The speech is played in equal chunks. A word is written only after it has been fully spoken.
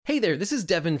Hey there, this is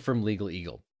Devin from Legal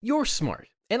Eagle. You're smart.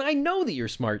 And I know that you're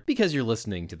smart because you're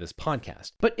listening to this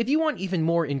podcast. But if you want even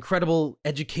more incredible,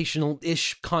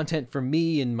 educational-ish content from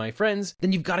me and my friends,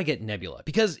 then you've got to get Nebula.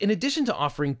 Because in addition to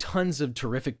offering tons of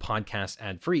terrific podcasts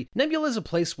ad-free, Nebula is a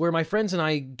place where my friends and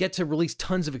I get to release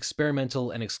tons of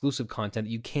experimental and exclusive content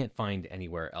that you can't find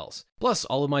anywhere else. Plus,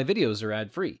 all of my videos are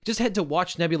ad-free. Just head to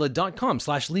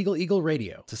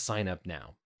watchnebula.com/legaleagleradio to sign up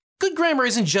now. Good grammar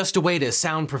isn't just a way to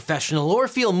sound professional or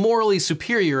feel morally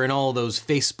superior in all those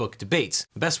Facebook debates.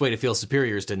 The best way to feel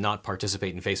superior is to not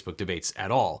participate in Facebook debates at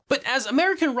all. But as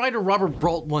American writer Robert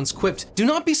Brault once quipped, do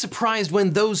not be surprised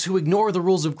when those who ignore the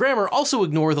rules of grammar also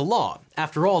ignore the law.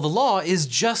 After all, the law is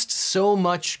just so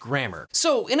much grammar.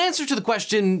 So, in answer to the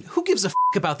question, who gives a f***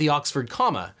 about the Oxford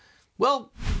comma?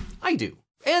 Well, I do.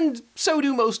 And so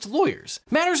do most lawyers.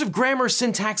 Matters of grammar,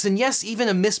 syntax, and yes, even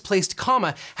a misplaced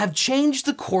comma have changed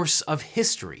the course of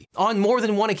history. On more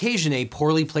than one occasion, a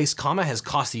poorly placed comma has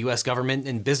cost the US government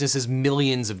and businesses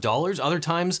millions of dollars. Other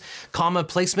times, comma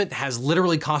placement has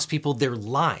literally cost people their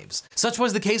lives. Such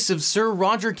was the case of Sir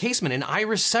Roger Casement, an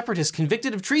Irish separatist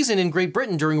convicted of treason in Great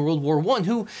Britain during World War I,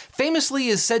 who famously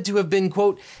is said to have been,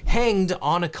 quote, hanged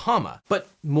on a comma. But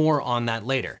more on that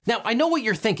later. Now, I know what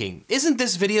you're thinking. Isn't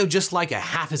this video just like a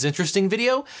half as interesting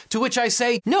video? To which I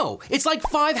say, no, it's like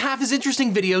 5 half as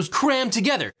interesting videos crammed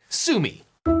together. Sue me.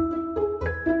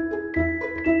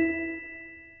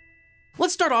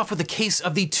 Let's start off with the case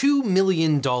of the $2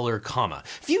 million comma.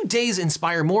 Few days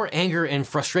inspire more anger and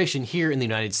frustration here in the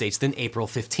United States than April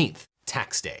 15th,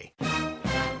 tax day.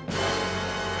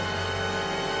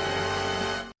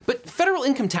 But federal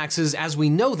income taxes as we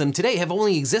know them today have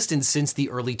only existed since the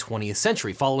early 20th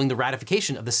century, following the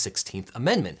ratification of the 16th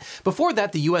Amendment. Before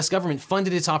that, the US government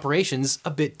funded its operations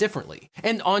a bit differently.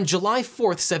 And on July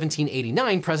 4th,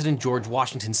 1789, President George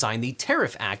Washington signed the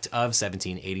Tariff Act of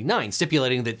 1789,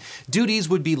 stipulating that duties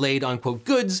would be laid on, quote,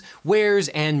 goods, wares,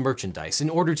 and merchandise in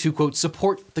order to, quote,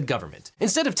 support the government.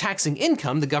 Instead of taxing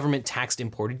income, the government taxed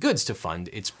imported goods to fund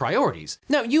its priorities.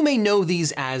 Now, you may know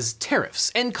these as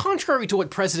tariffs, and contrary to what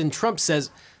President Trump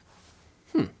says,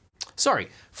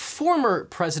 former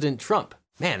President Trump.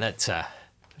 Man, that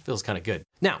feels kind of good.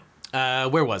 Now,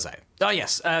 where was I? Oh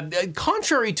yes,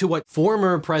 contrary to what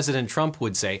former President Trump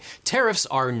would say, tariffs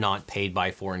are not paid by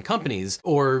foreign companies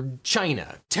or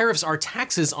China. Tariffs are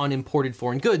taxes on imported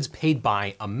foreign goods paid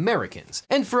by Americans.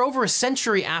 And for over a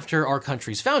century after our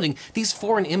country's founding, these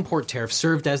foreign import tariffs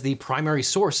served as the primary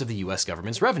source of the US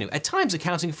government's revenue, at times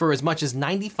accounting for as much as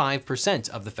 95%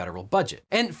 of the federal budget.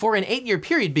 And for an 8-year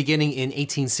period beginning in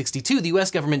 1862, the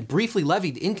US government briefly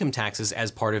levied income taxes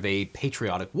as part of a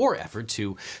patriotic war effort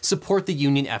to support the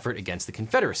Union effort against the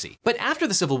Confederacy. But after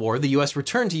the Civil War, the US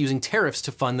returned to using tariffs to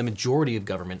fund the majority of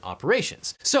government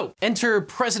operations. So enter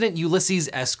President Ulysses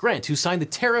S. Grant, who signed the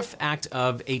Tariff Act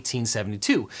of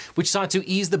 1872, which sought to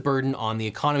ease the burden on the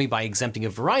economy by exempting a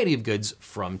variety of goods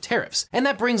from tariffs. And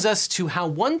that brings us to how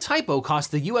one typo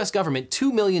cost the US government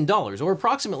 $2 million, or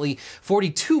approximately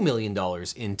 $42 million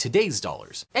in today's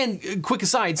dollars. And quick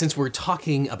aside, since we're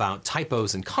talking about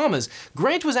typos and commas,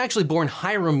 Grant was actually born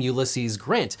Hiram Ulysses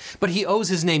Grant, but he owes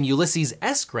his name Ulysses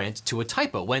S. Grant to a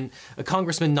typo. When a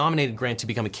congressman nominated Grant to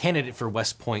become a candidate for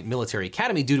West Point Military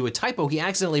Academy due to a typo, he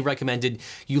accidentally recommended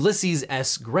Ulysses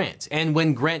S. Grant. And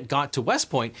when Grant got to West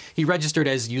Point, he registered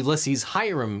as Ulysses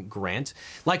Hiram Grant,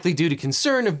 likely due to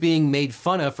concern of being made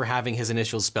fun of for having his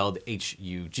initials spelled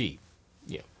H-U-G.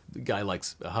 The guy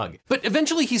likes a hug. But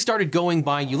eventually he started going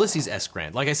by Ulysses S.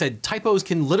 Grant. Like I said, typos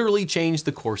can literally change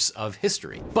the course of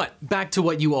history. But back to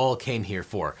what you all came here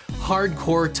for.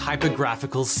 Hardcore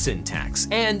typographical syntax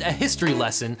and a history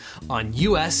lesson on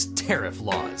US tariff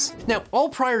laws. Now, all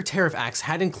prior tariff acts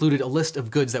had included a list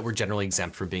of goods that were generally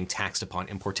exempt from being taxed upon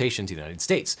importation to the United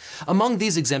States. Among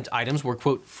these exempt items were,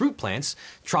 quote, fruit plants,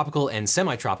 tropical and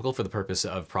semi-tropical for the purpose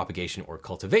of propagation or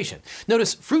cultivation.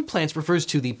 Notice, fruit plants refers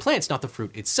to the plants, not the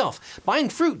fruit itself. Buying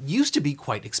fruit used to be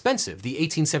quite expensive. The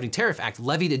 1870 Tariff Act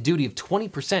levied a duty of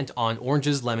 20% on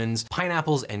oranges, lemons,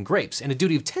 pineapples, and grapes, and a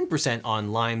duty of 10%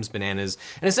 on limes, bananas,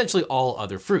 and essentially all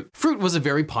other fruit. Fruit was a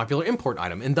very popular import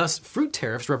item, and thus fruit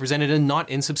tariffs represented a not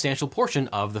insubstantial portion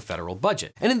of the federal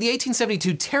budget. And in the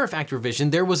 1872 Tariff Act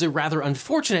revision, there was a rather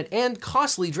unfortunate and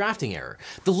costly drafting error.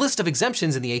 The list of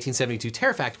exemptions in the 1872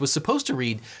 Tariff Act was supposed to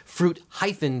read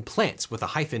fruit-plants with a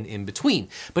hyphen in between,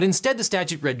 but instead the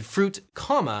statute read fruit,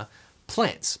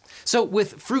 plants. So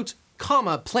with fruit,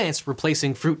 plants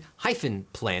replacing fruit, hyphen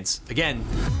plants. Again,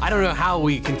 I don't know how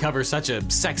we can cover such a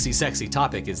sexy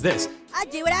topic as this. I'll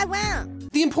do what I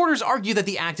want. The importers argue that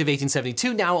the Act of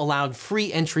 1872 now allowed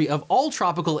free entry of all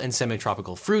tropical and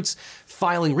semi-tropical fruits,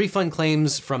 filing refund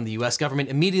claims from the US government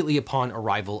immediately upon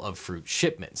arrival of fruit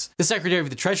shipments. The Secretary of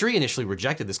the Treasury initially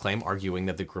rejected this claim, arguing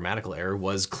that the grammatical error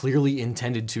was clearly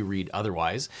intended to read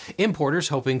otherwise. Importers,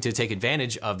 hoping to take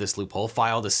advantage of this loophole,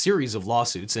 filed a series of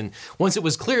lawsuits, and once it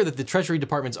was clear that the Treasury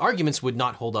Department's arguments would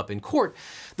not hold up in court,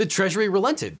 the Treasury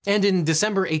relented. And in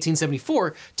December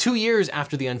 1874, 2 years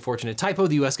after the unfortunate typo,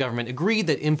 the US government agreed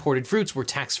that imported fruits were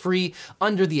tax-free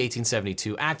under the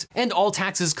 1872 Act, and all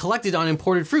taxes collected on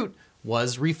imported fruit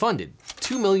was refunded,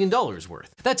 $2 million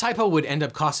worth. That typo would end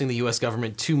up costing the US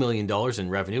government $2 million in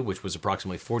revenue, which was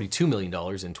approximately $42 million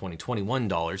in 2021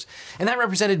 dollars, and that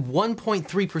represented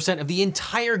 1.3% of the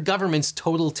entire government's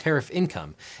total tariff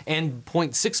income, and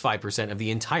 0.65% of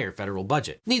the entire federal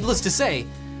budget. Needless to say,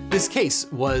 this case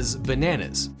was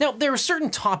bananas. Now, there are certain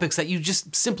topics that you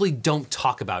just simply don't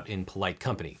talk about in polite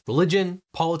company. Religion,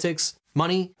 politics,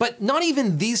 money, but not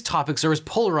even these topics are as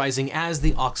polarizing as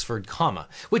the Oxford comma,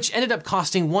 which ended up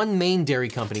costing one Maine dairy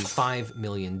company $5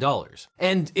 million.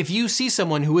 And if you see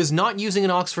someone who is not using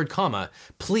an Oxford comma,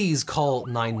 please call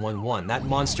 911. That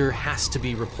monster has to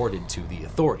be reported to the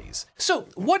authorities. So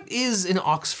what is an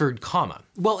Oxford comma?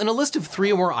 Well, in a list of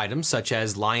 3 or more items, such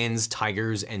as lions,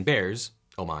 tigers, and bears,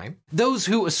 oh my, those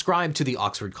who ascribe to the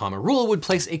Oxford comma rule would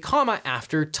place a comma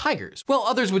after tigers, while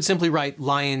others would simply write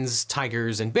lions,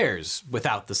 tigers, and bears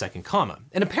without the second comma.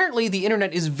 And apparently the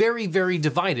internet is very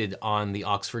divided on the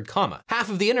Oxford comma. Half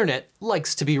of the internet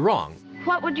likes to be wrong.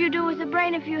 What would you do with a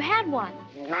brain if you had one?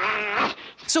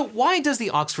 So why does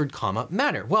the Oxford comma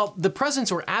matter? Well, the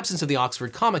presence or absence of the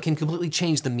Oxford comma can completely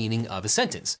change the meaning of a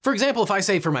sentence. For example, if I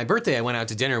say for my birthday I went out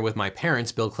to dinner with my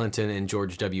parents, Bill Clinton and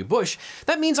George W. Bush,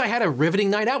 that means I had a riveting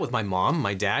night out with my mom,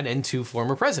 my dad, and 2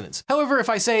 former presidents. However, if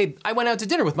I say I went out to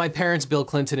dinner with my parents, Bill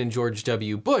Clinton and George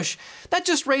W. Bush, that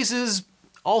just raises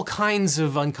all kinds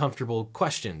of uncomfortable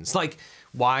questions, like,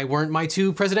 why weren't my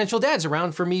 2 presidential dads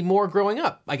around for me more growing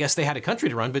up? I guess they had a country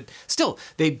to run, but still,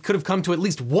 they could have come to at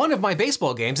least one of my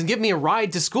baseball games and given me a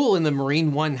ride to school in the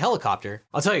Marine One helicopter.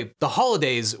 I'll tell you, the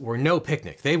holidays were no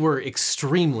picnic. They were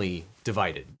extremely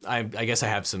divided. I guess I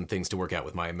have some things to work out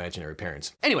with my imaginary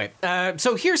parents. Anyway,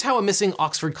 so here's how a missing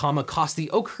Oxford comma cost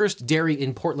the Oakhurst Dairy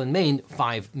in Portland, Maine,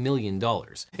 $5 million.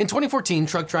 In 2014,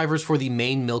 truck drivers for the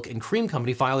Maine Milk and Cream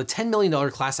Company filed a $10 million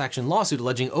class action lawsuit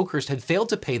alleging Oakhurst had failed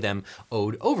to pay them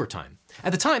owed overtime.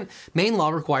 At the time, Maine law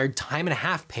required time and a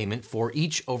half payment for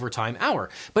each overtime hour,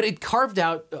 but it carved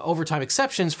out overtime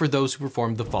exceptions for those who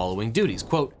performed the following duties.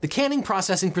 Quote, the canning,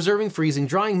 processing, preserving, freezing,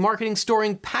 drying, marketing,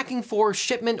 storing, packing for,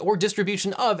 shipment, or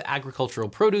distribution of agricultural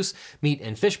produce, meat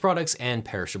and fish products, and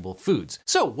perishable foods.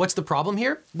 So what's the problem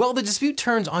here? Well, the dispute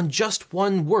turns on just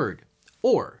one word,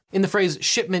 or, in the phrase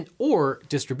shipment or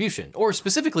distribution, or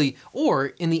specifically, or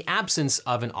in the absence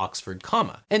of an Oxford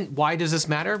comma. And why does this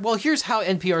matter? Well, here's how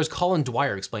NPR's Colin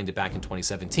Dwyer explained it back in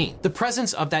 2017. The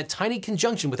presence of that tiny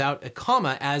conjunction without a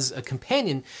comma as a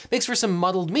companion makes for some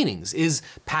muddled meanings. Is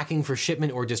packing for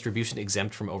shipment or distribution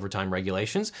exempt from overtime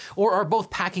regulations? Or are both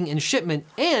packing and shipment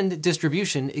and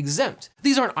distribution exempt?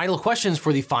 These aren't idle questions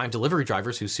for the 5 delivery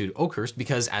drivers who sued Oakhurst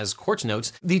because, as court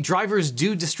notes, the drivers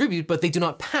do distribute, but they do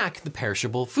not pack the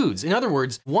perishable foods. In other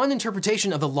words, one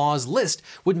interpretation of the law's list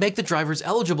would make the drivers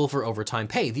eligible for overtime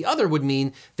pay. The other would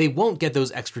mean they won't get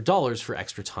those extra dollars for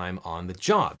extra time on the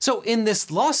job. So in this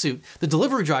lawsuit, the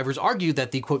delivery drivers argued that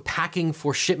the quote, packing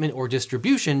for shipment or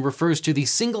distribution refers to the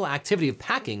single activity of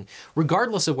packing,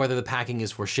 regardless of whether the packing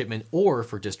is for shipment or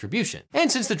for distribution.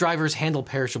 And since the drivers handle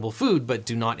perishable food but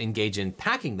do not engage in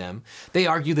packing them, they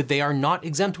argue that they are not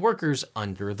exempt workers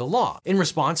under the law. In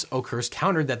response, Oakhurst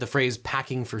countered that the phrase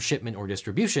packing for shipment or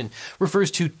distribution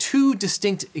refers to 2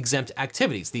 distinct exempt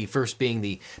activities, the first being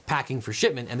the packing for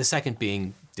shipment and the second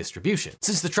being distribution.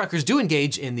 Since the truckers do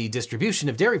engage in the distribution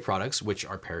of dairy products, which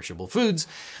are perishable foods,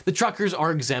 the truckers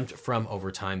are exempt from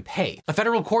overtime pay. A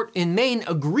federal court in Maine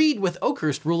agreed with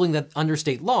Oakhurst, ruling that under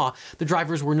state law, the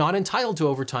drivers were not entitled to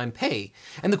overtime pay,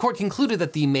 and the court concluded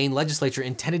that the Maine legislature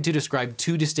intended to describe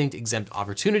 2 distinct exempt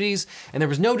opportunities, and there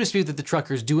was no dispute that the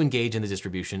truckers do engage in the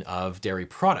distribution of dairy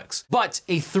products. But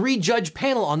a 3-judge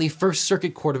panel on the First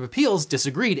Circuit Court of Appeals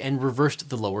disagreed and reversed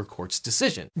the lower court's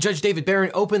decision. Judge David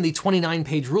Barron opened the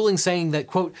 29-page ruling saying that,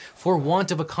 quote, "For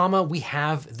want of a comma, we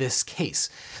have this case."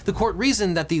 The court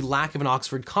reasoned that the lack of an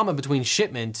Oxford comma between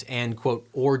shipment and, quote,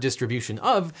 "or distribution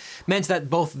of," meant that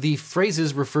both the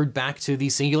phrases referred back to the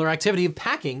singular activity of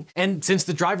packing, and since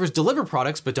the drivers deliver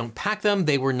products but don't pack them,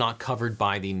 they were not covered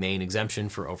by the main exemption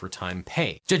for overtime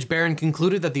pay. Judge Barron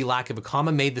concluded that the lack of a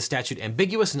comma made the statute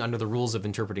ambiguous, and under the rules of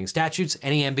interpreting statutes,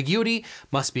 any ambiguity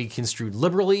must be construed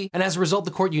liberally, and as a result,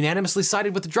 the court unanimously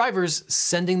sided with the drivers,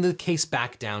 sending the case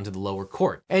back down to the lower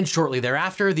court. And shortly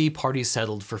thereafter, the parties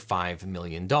settled for $5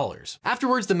 million.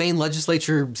 Afterwards, the Maine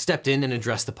legislature stepped in and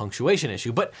addressed the punctuation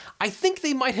issue, but I think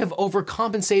they might have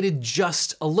overcompensated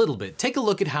just a little bit. Take a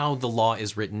look at how the law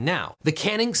is written now. The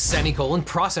canning, semicolon,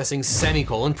 processing,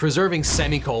 semicolon, preserving,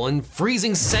 semicolon,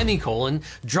 freezing, semicolon,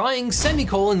 drying,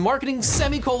 semicolon, marketing,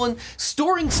 semicolon,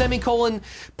 storing, semicolon,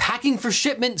 packing for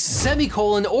shipment,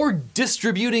 semicolon, or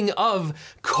distributing of,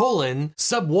 colon,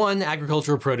 sub 1,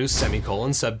 agricultural produce,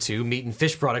 semicolon, sub 2, meat and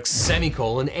fish products,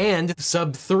 semicolon, and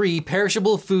sub 3,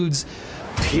 perishable foods,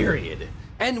 period.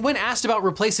 And when asked about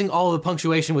replacing all of the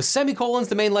punctuation with semicolons,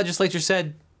 the Maine legislature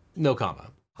said, no comma.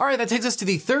 All right, that takes us to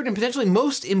the third and potentially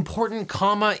most important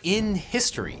comma in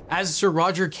history. As Sir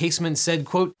Roger Casement said,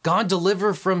 quote, "God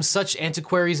deliver from such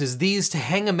antiquaries as these to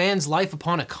hang a man's life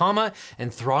upon a comma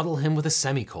and throttle him with a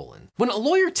semicolon." When a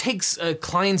lawyer takes a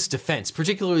client's defense,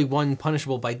 particularly one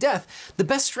punishable by death, the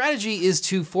best strategy is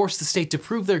to force the state to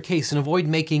prove their case and avoid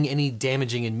making any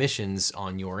damaging admissions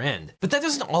on your end. But that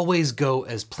doesn't always go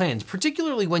as planned,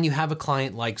 particularly when you have a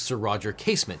client like Sir Roger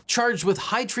Casement, charged with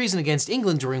high treason against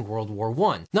England during World War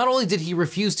I. Not only did he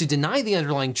refuse to deny the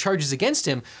underlying charges against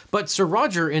him, but Sir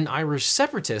Roger, an Irish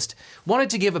separatist, wanted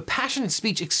to give a passionate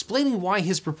speech explaining why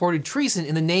his purported treason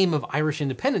in the name of Irish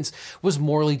independence was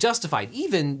morally justified,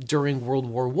 even during World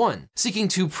War I. Seeking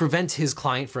to prevent his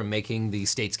client from making the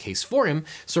state's case for him,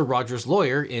 Sir Roger's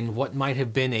lawyer, in what might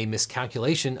have been a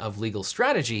miscalculation of legal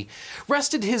strategy,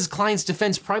 rested his client's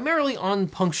defense primarily on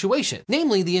punctuation,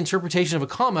 namely the interpretation of a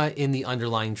comma in the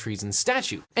underlying treason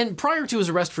statute. And prior to his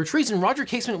arrest for treason, Roger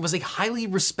Casement was a highly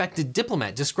respected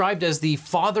diplomat, described as the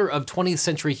father of 20th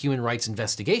century human rights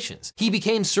investigations. He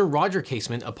became Sir Roger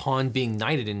Casement upon being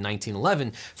knighted in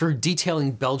 1911 for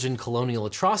detailing Belgian colonial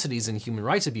atrocities and human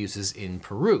rights abuses in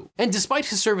Peru. And despite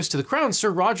his service to the crown, Sir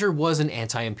Roger was an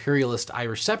anti-imperialist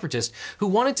Irish separatist who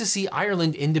wanted to see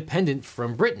Ireland independent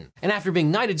from Britain. And after being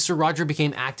knighted, Sir Roger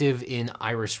became active in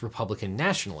Irish Republican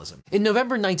nationalism. In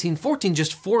November 1914,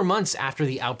 just 4 months after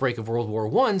the outbreak of World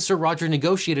War I, Sir Roger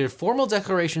negotiated a formal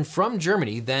declaration from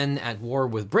Germany, then at war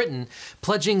with Britain,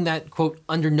 pledging that, quote,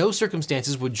 "under no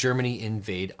circumstances would Germany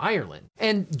invade Ireland."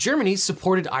 And Germany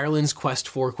supported Ireland's quest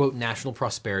for, quote, "national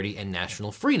prosperity and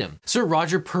national freedom." Sir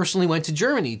Roger personally went to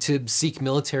Germany to seek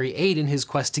military aid in his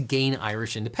quest to gain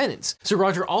Irish independence. Sir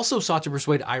Roger also sought to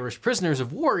persuade Irish prisoners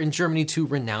of war in Germany to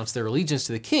renounce their allegiance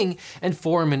to the king and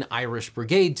form an Irish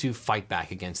brigade to fight back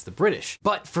against the British.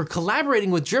 But for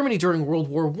collaborating with Germany during World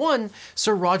War I,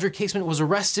 Sir Roger Casement was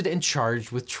arrested and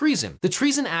charged with treason. The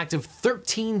Treason Act of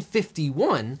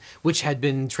 1351, which had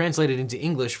been translated into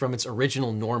English from its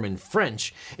original Norman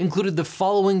French, included the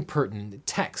following pertinent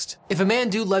text: "If a man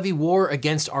do levy war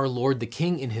against our lord the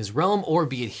king in his realm, or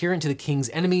be adherent to the king's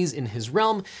enemies in his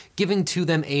realm, giving to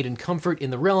them aid and comfort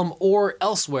in the realm or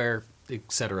elsewhere,"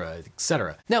 etc.,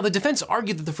 etc. Now, the defense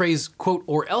argued that the phrase, quote,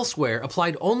 "or elsewhere,"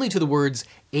 applied only to the words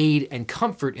aid and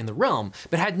comfort in the realm,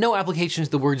 but had no application to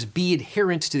the words be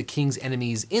adherent to the king's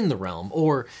enemies in the realm,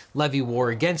 or levy war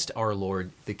against our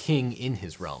lord, the king, in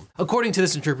his realm. According to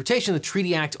this interpretation, the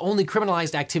Treaty Act only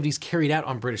criminalized activities carried out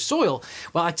on British soil,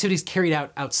 while activities carried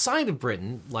out outside of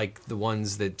Britain, like the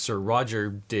ones that Sir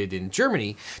Roger did in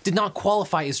Germany, did not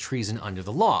qualify as treason under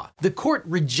the law. The court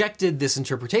rejected this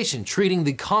interpretation, treating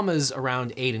the commas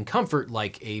around aid and comfort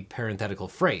like a parenthetical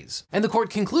phrase. And the court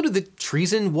concluded that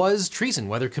treason was treason,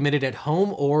 whether committed at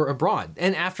home or abroad.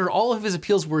 And after all of his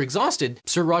appeals were exhausted,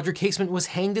 Sir Roger Casement was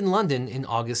hanged in London in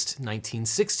August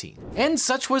 1916. And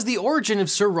such was the origin of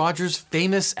Sir Roger's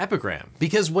famous epigram,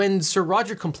 because when Sir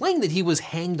Roger complained that he was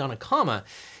hanged on a comma,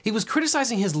 he was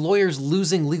criticizing his lawyer's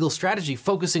losing legal strategy,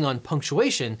 focusing on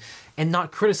punctuation and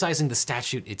not criticizing the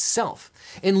statute itself.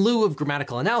 In lieu of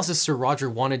grammatical analysis, Sir Roger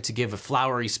wanted to give a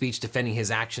flowery speech defending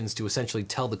his actions to essentially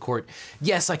tell the court,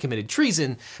 yes, I committed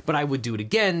treason, but I would do it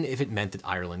again if it meant that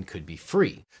Ireland could be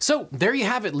free. So there you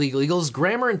have it, legal eagles.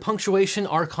 Grammar and punctuation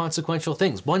are consequential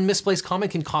things. One misplaced comma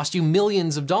can cost you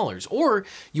millions of dollars, or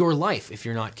your life if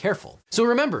you're not careful. So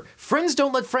remember, friends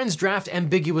don't let friends draft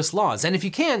ambiguous laws, and if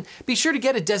you can, be sure to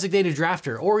get a designated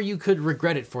drafter, or you could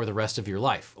regret it for the rest of your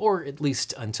life, or at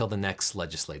least until the next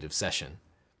legislative session.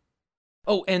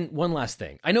 Oh, and one last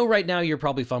thing. I know right now you're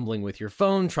probably fumbling with your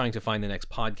phone trying to find the next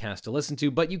podcast to listen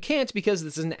to, but you can't because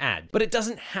this is an ad. But it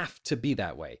doesn't have to be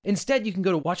that way. Instead, you can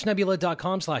go to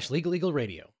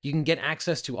watchnebula.com/legaleagleradio. You can get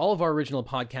access to all of our original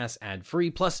podcasts ad-free,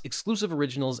 plus exclusive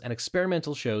originals and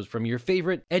experimental shows from your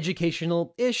favorite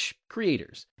educational-ish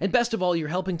creators. And best of all, you're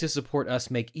helping to support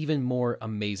us make even more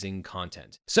amazing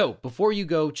content. So before you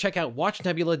go, check out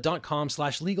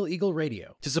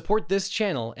watchnebula.com/legaleagleradio to support this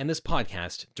channel and this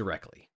podcast directly.